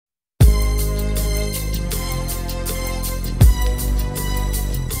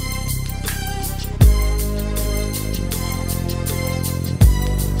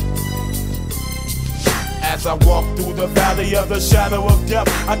As I walk through the valley of the shadow of death,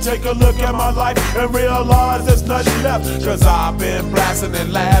 I take a look at my life and realize there's nothing left. Cause I've been blasting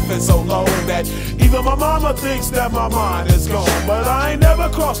and laughing so long that even my mama thinks that my mind is gone. But I ain't never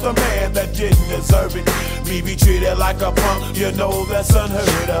crossed a man that didn't deserve it. Me be treated like a punk, you know that's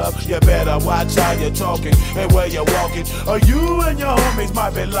unheard of. You better watch how you're talking and where you're walking, or you and your homies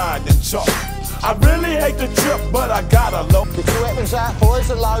might be lined in chalk. I really hate the trip, but I gotta load. Get your weapons out,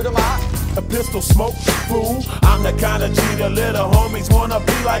 boys, and load them up. A pistol smoke, fool. I'm the kind of G the little homies wanna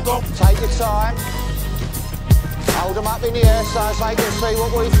be like. Oh, take your time. Hold them up in the air so they can see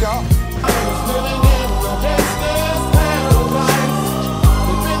what we've got. living in the Gangstas paradise.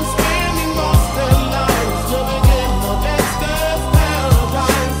 We've been spending most their lives living in the Gangstas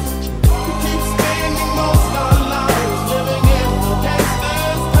paradise. We keep spending most our lives living in the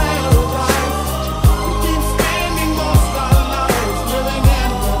Gangstas paradise. We keep spending most our lives living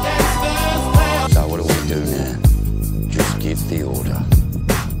in the Gangstas paradise. So what do we do now? Just give the order.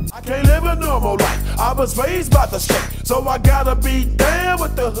 I can't live a normal life. I was raised by the state, so I gotta be down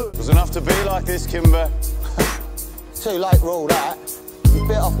with the hood. It was enough to be like this, Kimber. Too late for all that. You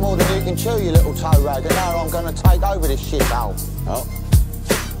bit off more than you can chew, you little toe rag, and now I'm going to take over this shithole. Oh.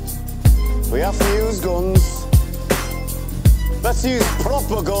 We have to use guns. Let's use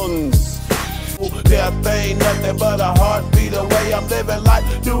proper guns. Death ain't nothing but a heartbeat away. I'm living life,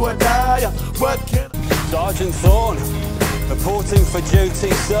 do or die. What can Sergeant Thorne, reporting for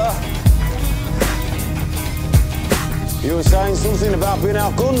duty, sir. You were saying something about being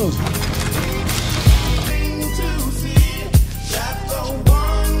outgunned.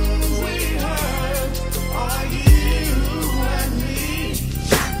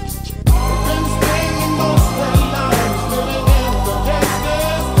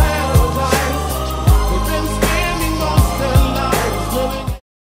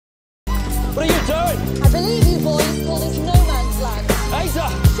 What are you doing? I believe you boys call this no man's land. Asa!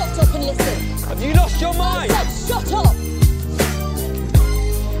 Shut up and listen. Have you lost your mind? I said shut up!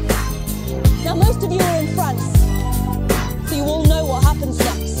 Now most of you are in France, so you all know what happens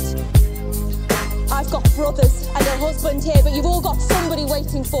next. I've got brothers and a husband here, but you've all got somebody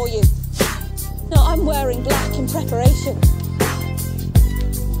waiting for you. Now I'm wearing black in preparation.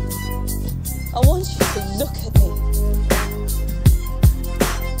 I want you to look at me.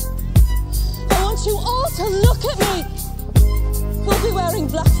 I want you all to look at me. We'll be wearing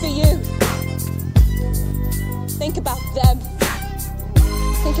black for you. Think about them.